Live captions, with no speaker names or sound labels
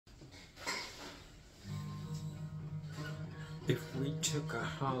If we took a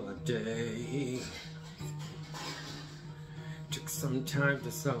holiday, took some time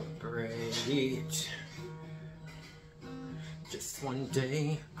to celebrate, just one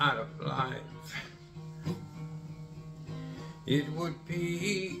day out of life, it would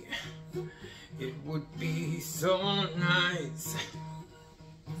be so nice.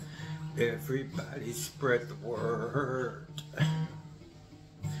 Everybody spread the word.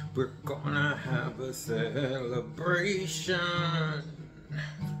 We're gonna have a celebration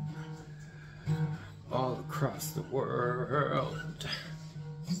all across the world,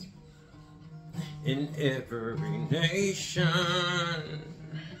 in every nation.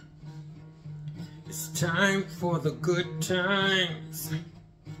 It's time for the good times.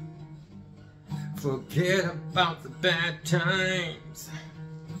 Forget about the bad times.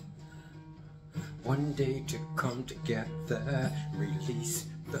 One day to come together, release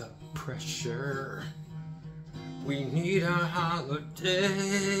the pressure. We need a holiday.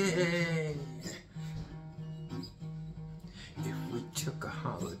 If we took a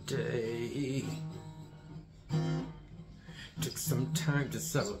holiday, took some time to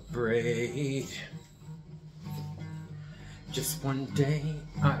celebrate, just one day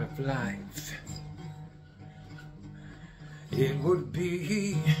out of life, it would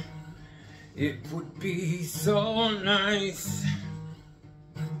be so nice.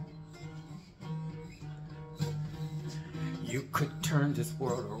 You could turn this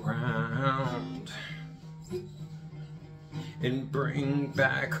world around and bring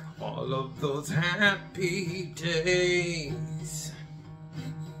back all of those happy days.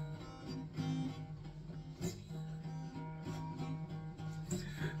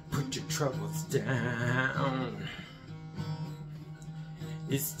 Put your troubles down.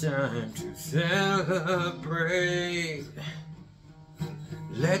 It's time to celebrate.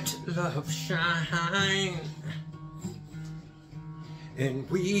 Let love shine, and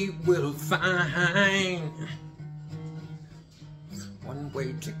we will find one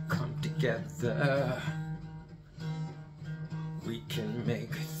way to come together. We can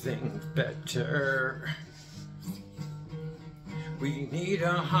make things better. We need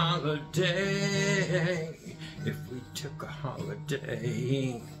a holiday. If we took a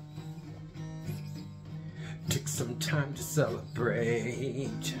holiday, took some time to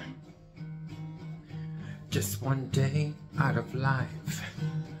celebrate, just one day out of life,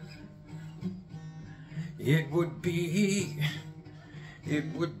 it would be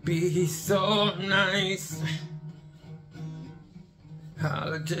so nice.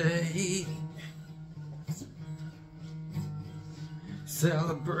 Holiday,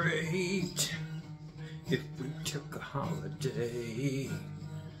 celebrate. If we took a holiday,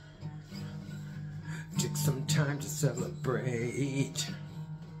 took some time to celebrate,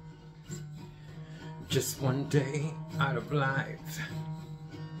 just one day out of life,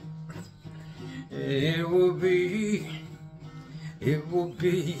 it will be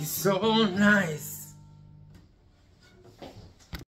so nice.